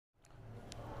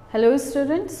Hello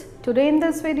students, today in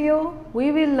this video we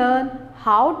will learn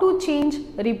how to change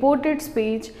reported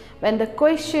speech when the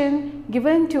question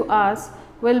given to us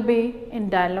will be in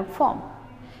dialogue form.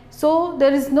 So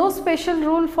there is no special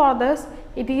rule for this,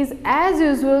 it is as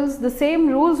usual the same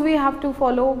rules we have to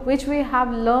follow which we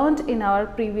have learned in our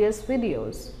previous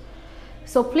videos.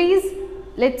 So please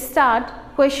let's start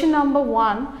question number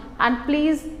 1 and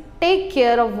please take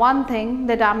care of one thing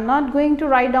that I am not going to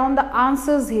write down the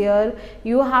answers here.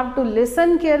 You have to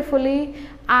listen carefully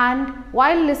and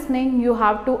while listening you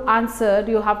have to answer,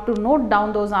 you have to note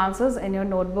down those answers in your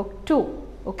notebook too.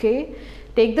 Okay,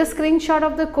 take the screenshot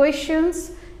of the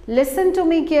questions, listen to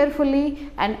me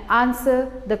carefully and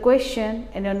answer the question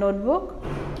in your notebook.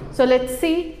 So let's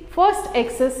see, first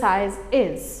exercise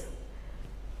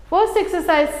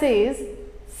says,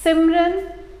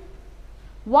 Simran,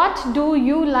 what do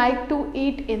you like to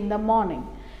eat in the morning?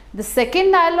 The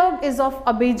second dialogue is of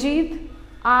Abhijit,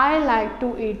 I like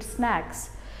to eat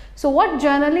snacks. So what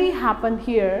generally happen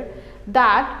here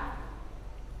that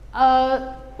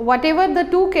whatever the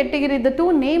two category, the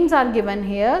two names are given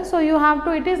here, so you have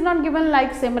to, it is not given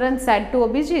like Simran said to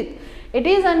Abhijit. It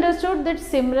is understood that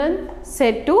Simran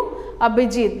said to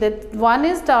Abhijit, that one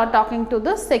is talking to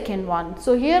the second one.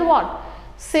 So here what?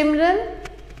 Simran,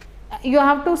 you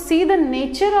have to see the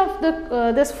nature of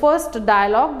the this first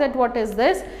dialogue, that what is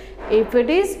this, if it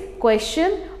is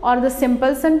question or the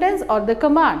simple sentence or the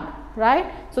command, right?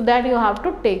 So that you have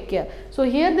to take care. So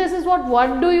here this is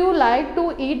what do you like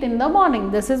to eat in the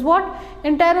morning? This is what?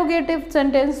 Interrogative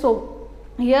sentence. So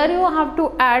here you have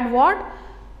to add what?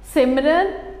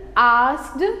 Simran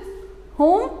asked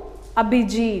whom?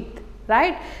 Abhijit,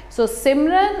 right? So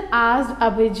Simran asked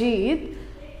Abhijit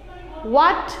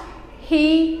what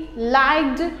he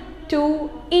liked to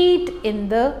eat in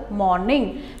the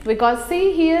morning, because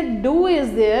see here do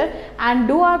is there and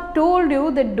do I have told you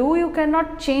that do you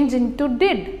cannot change into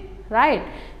did, right?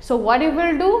 So what you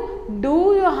will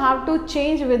do you have to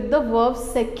change with the verb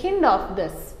second of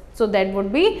this, so that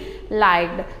would be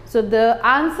liked. So the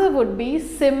answer would be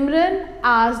Simran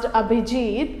asked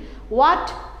Abhijit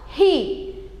what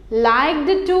he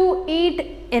liked to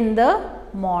eat in the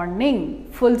morning,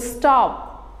 full stop.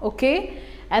 Okay,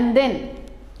 and then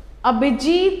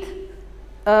Abhijit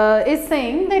is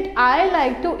saying that I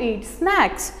like to eat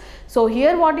snacks. So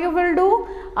here what you will do?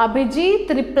 Abhijit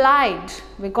replied,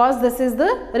 because this is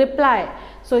the reply.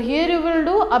 So here you will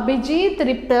do Abhijit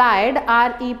replied,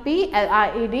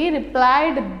 R-E-P-L-I-E-D,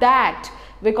 replied that,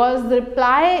 because the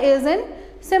reply is in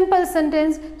simple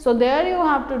sentence. So there you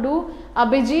have to do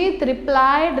Abhijit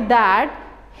replied that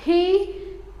he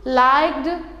liked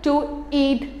to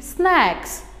eat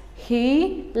snacks.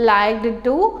 He liked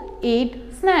to eat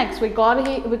snacks,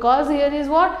 because here is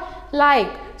what? Like.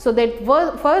 So that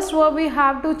first verb we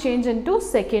have to change into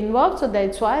second verb. So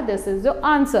that's why this is your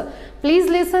answer. Please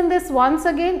listen this once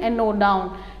again and note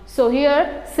down. So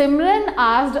here Simran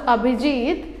asked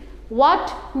Abhijit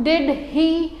what did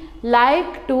he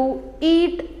like to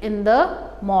eat in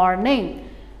the morning.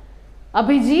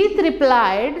 Abhijit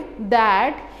replied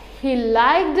that he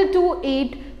liked to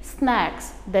eat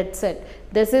snacks. That's it.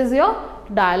 This is your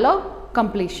dialogue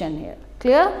completion here.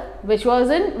 Clear? Which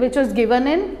was given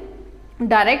in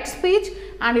direct speech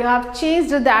and you have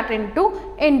changed that into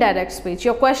indirect speech.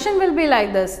 Your question will be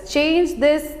like this: change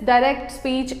this direct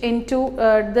speech into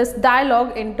this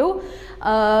dialogue into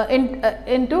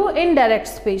indirect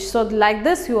speech. So like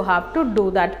this you have to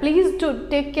do that. Please to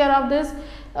take care of this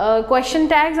question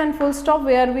tags and full stop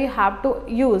where we have to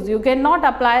use. You cannot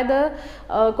apply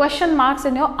the question marks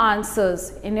in your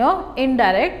answers in your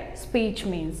indirect speech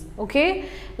means. Okay,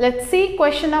 let's see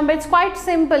question number. It's quite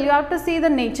simple. You have to see the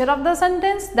nature of the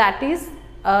sentence. That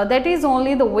is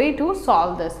only the way to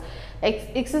solve this.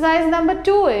 Exercise number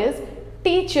 2 is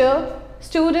teacher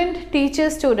student, teacher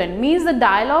student, means the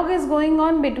dialogue is going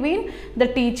on between the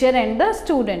teacher and the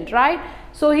student, right?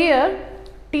 So here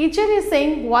teacher is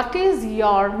saying what is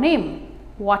your name?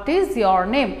 What is your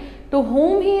name? To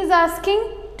whom he is asking?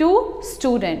 To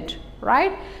student,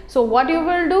 right? So what you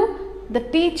will do? The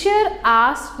teacher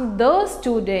asked the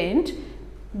student.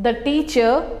 The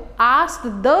teacher asked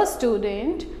the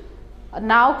student.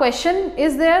 Now question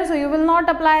is there, so you will not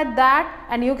apply that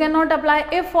and you cannot apply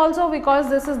if also, because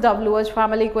this is WH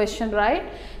family question, right?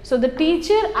 So the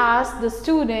teacher asked the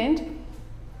student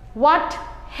what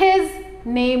his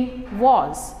name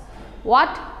was.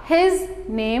 What his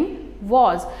name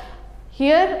was.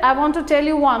 Here I want to tell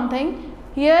you one thing.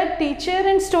 Here teacher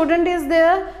and student is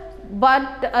there,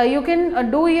 but you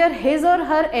can do here his or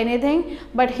her anything,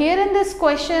 but here in this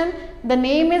question the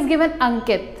name is given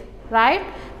Ankit, right?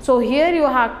 So here you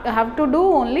have to do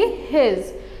only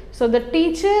his. So the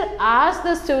teacher asked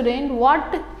the student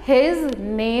what his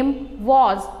name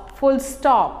was, full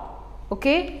stop.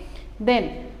 Okay.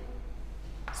 Then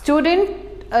student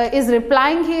is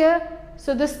replying here.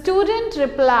 So the student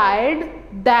replied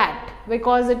that,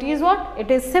 because it is what?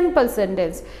 It is simple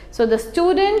sentence. So the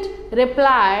student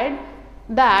replied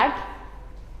that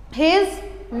his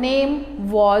name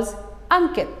was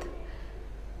Ankit.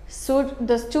 So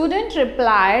the student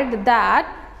replied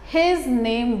that his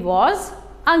name was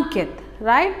Ankit,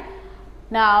 right?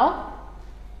 Now,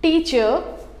 teacher,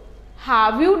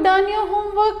 have you done your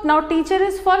homework? Now teacher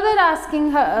is further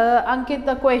asking Ankit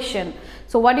the question.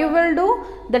 So what you will do?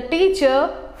 The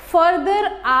teacher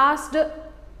further asked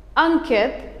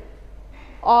Ankit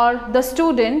or the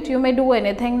student, you may do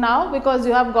anything now because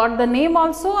you have got the name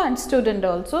also and student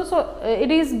also. So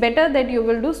it is better that you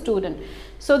will do student.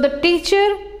 So the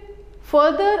teacher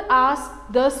further asked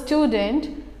the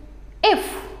student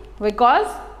if,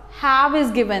 because have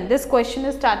is given. This question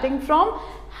is starting from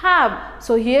have.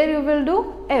 So here you will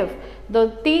do if.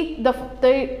 The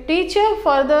teacher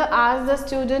further asked the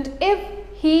student if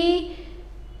he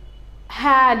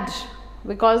had,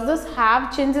 because this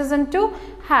have changes into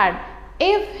had.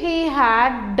 If he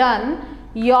had done,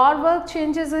 your work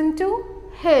changes into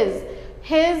his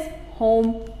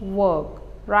homework,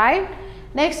 right?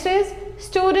 Next is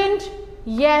student,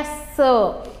 yes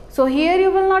sir. So here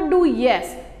you will not do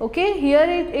yes, okay? Here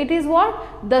it is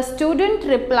what? The student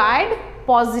replied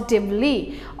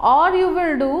positively, or you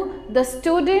will do the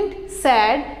student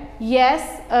said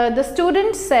yes, the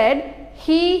student said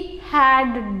he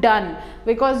had done,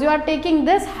 because you are taking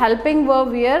this helping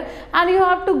verb here and you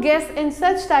have to guess in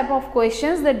such type of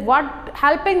questions that what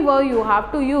helping verb you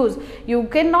have to use. You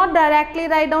cannot directly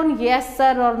write down yes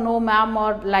sir or no ma'am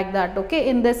or like that, okay,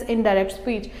 in this indirect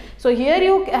speech. So here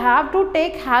you have to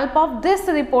take help of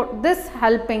this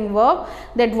helping verb,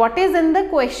 that what is in the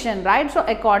question, right? So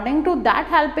according to that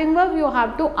helping verb you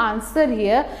have to answer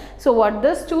here. So what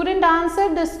the student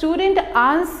answered? The student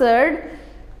answered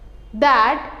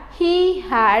that he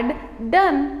had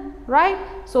done, right?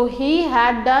 So he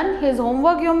had done his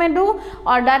homework, you may do,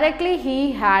 or directly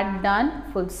he had done,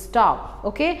 full stop.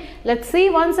 Okay, let's see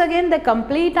once again the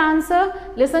complete answer.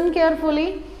 Listen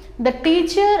carefully. The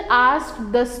teacher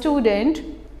asked the student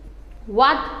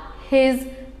what his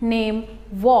name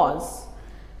was.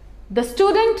 The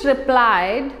student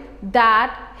replied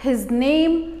that his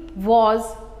name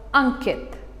was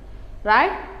Ankit,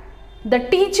 right? The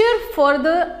teacher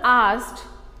further asked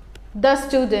the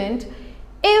student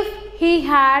if he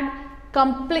had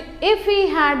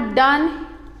done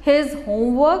his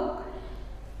homework.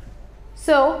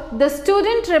 So the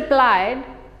student replied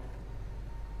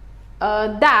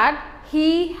that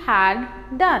he had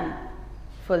done,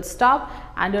 full stop,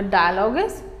 and your dialogue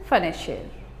is finished here.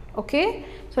 Okay,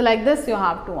 so like this you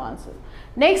have to answer.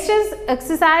 Next is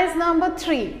exercise number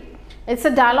 3. It's a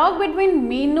dialogue between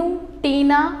Meenu,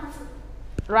 Tina,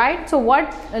 right? So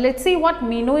let's see what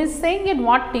Meenu is saying and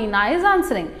what Tina is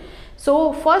answering.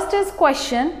 So first is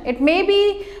question. It may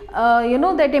be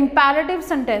that imperative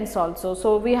sentence also,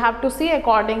 so we have to see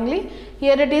accordingly.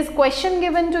 Here it is question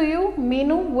given to you.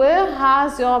 Meenu, where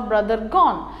has your brother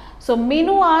gone? So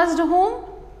Meenu asked whom?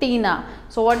 Tina.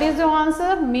 So what is your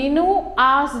answer? Meenu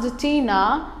asked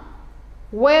Tina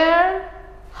where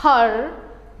her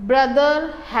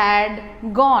brother had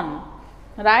gone,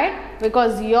 right?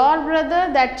 Because your brother,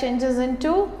 that changes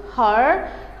into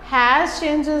her, has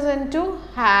changes into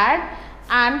had,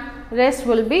 and rest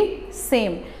will be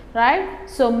same, right?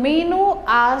 So Meenu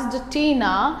asked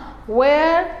Tina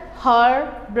where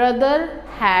her brother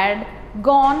had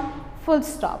gone, full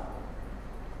stop.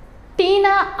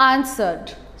 Tina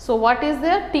answered. So what is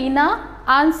there? Tina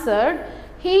answered,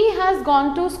 he has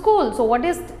gone to school. So what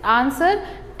is answer?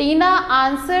 Tina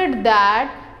answered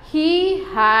that he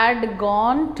had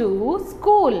gone to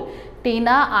school.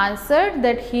 Tina answered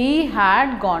that he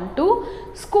had gone to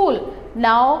school.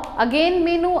 Now again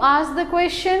Meenu asked the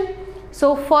question.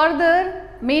 So further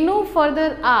Meenu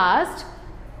further asked,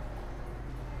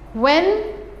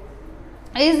 when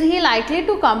is he likely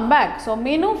to come back? So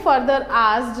Meenu further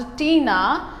asked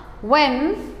Tina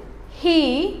when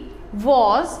he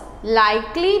was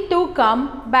likely to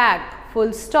come back,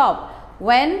 full stop.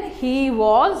 When he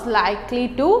was likely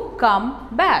to come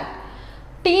back.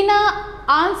 Tina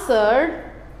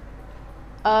answered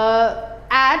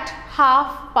at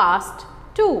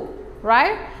 2:30,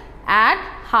 right? At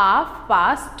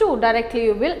 2:30. Directly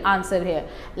you will answer here.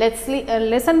 Let's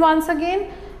listen once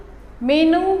again.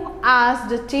 Meenu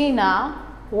asked Tina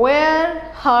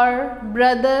where her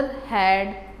brother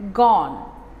had gone.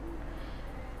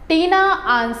 Tina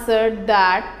answered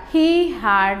that he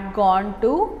had gone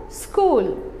to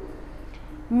school.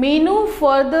 Meenu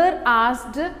further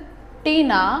asked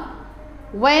Tina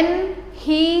when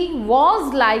he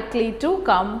was likely to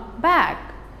come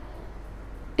back.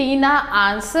 Tina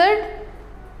answered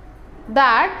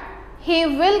that he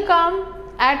will come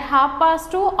at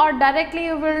 2:30, or directly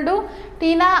you will do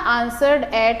Tina answered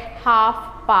at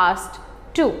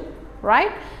 2:30,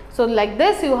 right? So like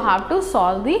this you have to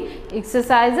solve the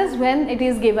exercises when it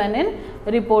is given in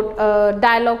report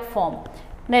dialogue form.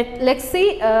 Let's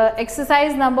see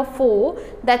exercise number 4.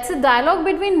 That's a dialogue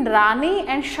between Rani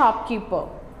and shopkeeper.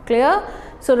 Clear?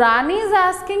 So Rani is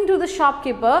asking to the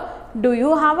shopkeeper, do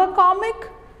you have a comic?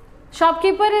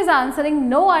 Shopkeeper is answering,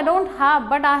 no, I don't have,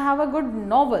 but I have a good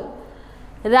novel.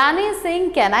 Rani is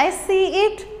saying, can I see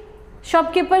it?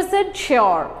 Shopkeeper said,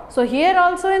 sure. So here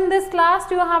also in this class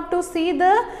you have to see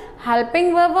the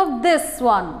helping verb of this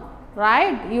one,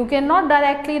 right? You cannot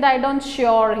directly write on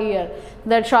sure here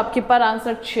that shopkeeper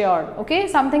answered sure. Okay,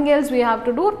 something else we have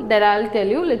to do that I will tell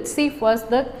you. Let's see first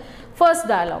the first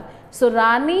dialogue. So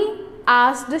Rani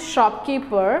asked the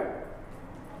shopkeeper,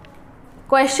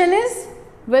 question is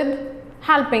with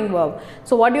helping verb.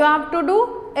 So what you have to do?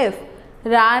 If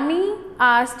Rani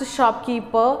asked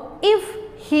shopkeeper if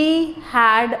he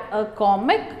had a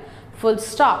comic, full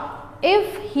stop.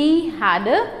 If he had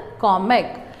a comic.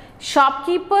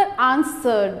 Shopkeeper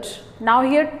answered. Now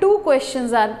here two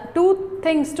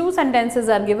sentences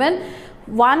are given.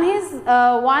 One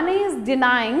is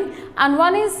denying and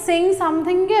one is saying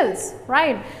something else,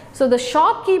 right? So the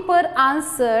shopkeeper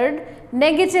answered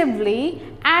negatively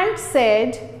and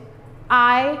said,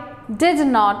 I did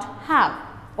not have.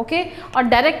 Okay, or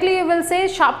directly you will say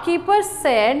shopkeeper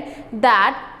said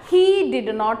that he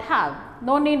did not have.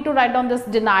 No need to write on this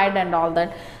denied and all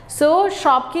that. So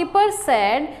shopkeeper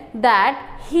said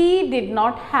that he did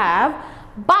not have,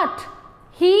 but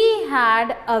he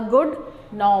had a good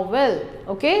novel.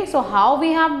 Okay, so how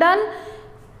we have done?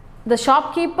 The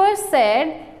shopkeeper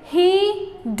said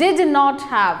he did not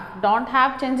have. Don't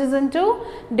have changes into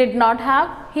did not have.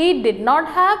 He did not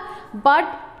have, but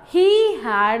he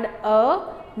had a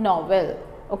novel.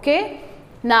 Okay,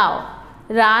 now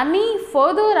Rani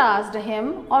further asked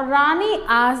him, or Rani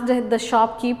asked the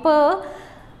shopkeeper,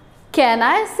 can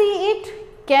I see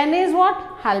it? Can is what?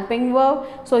 Helping verb.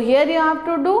 So here you have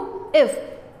to do if.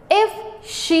 If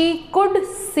she could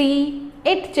see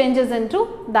it, changes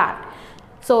into that.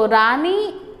 So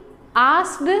Rani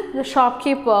asked the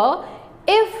shopkeeper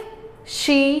if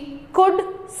she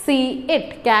could see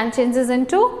it. Can changes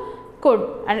into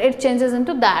could and it changes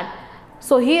into that.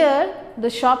 So here the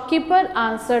shopkeeper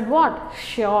answered what?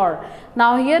 Sure.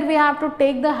 Now here we have to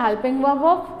take the helping verb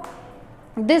of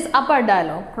this upper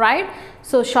dialogue, right?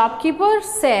 So shopkeeper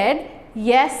said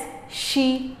yes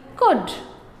she could,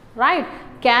 right?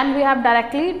 Can we have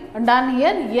directly done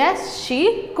here? Yes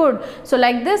she could. So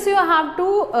like this you have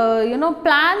to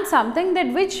plan something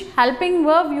that which helping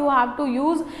verb you have to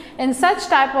use in such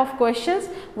type of questions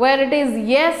where it is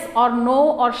yes or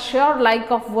no or sure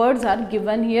like of words are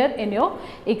given here in your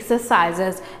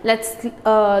exercises. Let's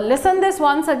listen this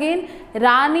once again.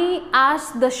 Rani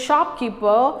asked the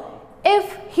shopkeeper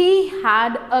if he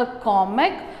had a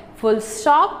comic, full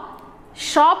stop.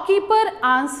 Shopkeeper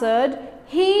answered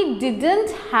he didn't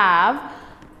have,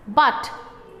 but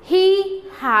he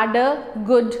had a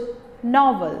good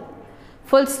novel,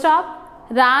 full stop.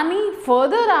 Rani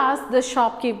further asked the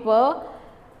shopkeeper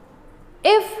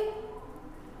if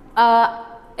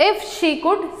she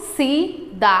could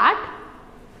see that.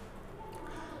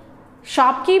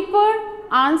 Shopkeeper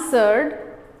answered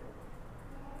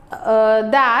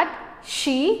that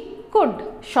she could.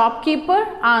 Shopkeeper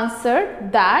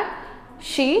answered that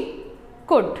she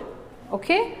could.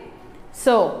 Okay,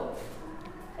 so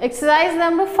exercise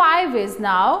number 5 is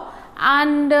now,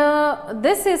 and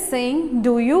this is saying,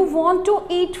 do you want to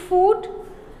eat food?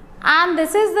 And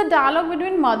this is the dialogue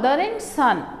between mother and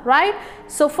son, right?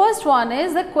 So first one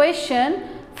is the question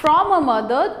from a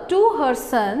mother to her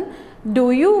son,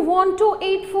 do you want to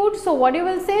eat food? So what you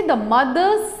will say? The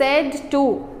mother said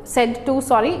to,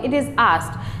 it is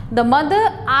asked. The mother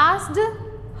asked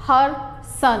her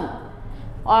son,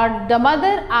 or the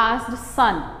mother asked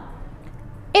son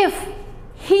if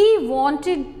he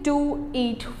wanted to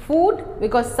eat food,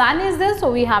 because son is there,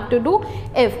 so we have to do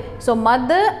if. So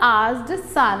mother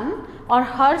asked son or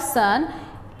her son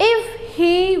if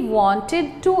he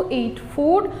wanted to eat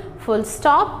food, full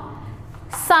stop.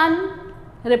 Son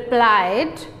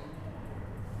replied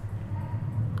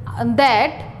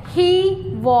that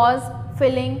he was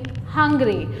feeling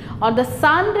hungry, or the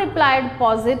son replied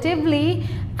positively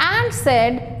and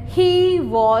said he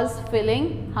was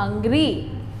feeling hungry.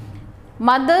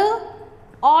 Mother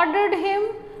ordered him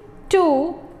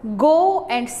to go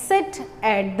and sit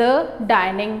at the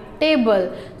dining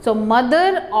table. So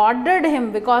mother ordered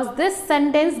him, because this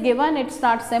sentence given, it's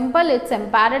not simple, it's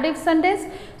imperative sentence.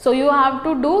 So you have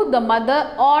to do the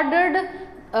mother ordered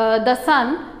the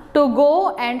son to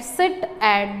go and sit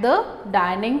at the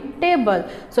dining table.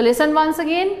 So listen once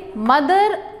again.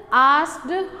 Mother asked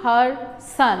her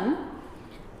son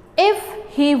if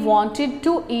he wanted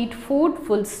to eat food,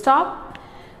 full stop.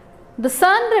 The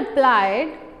son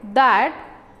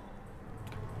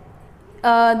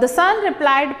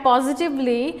replied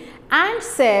positively and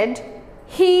said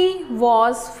he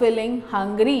was feeling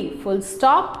hungry, full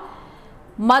stop.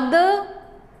 Mother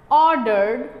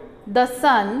ordered the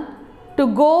son to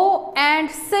go and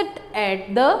sit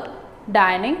at the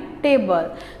dining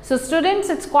table. So students,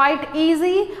 it's quite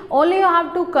easy. Only you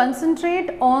have to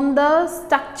concentrate on the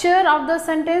structure of the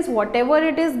sentence, whatever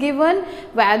it is given,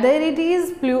 whether it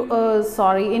is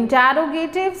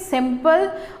interrogative,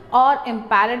 simple or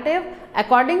imperative.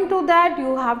 According to that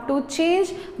you have to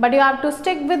change, but you have to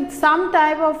stick with some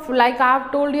type of, like I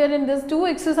have told here in these two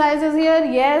exercises here,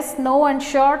 yes, no and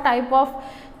sure type of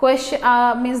question,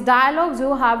 means dialogues.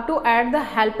 You have to add the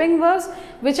helping verbs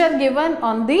which are given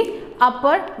on the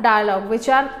upper dialogue, which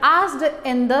are asked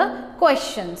in the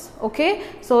questions. Okay,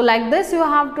 so like this you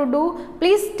have to do.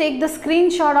 Please take the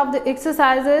screenshot of the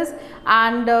exercises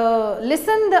and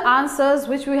listen the answers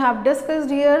which we have discussed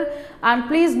here, and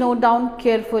please note down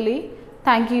carefully.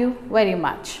 Thank you very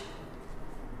much.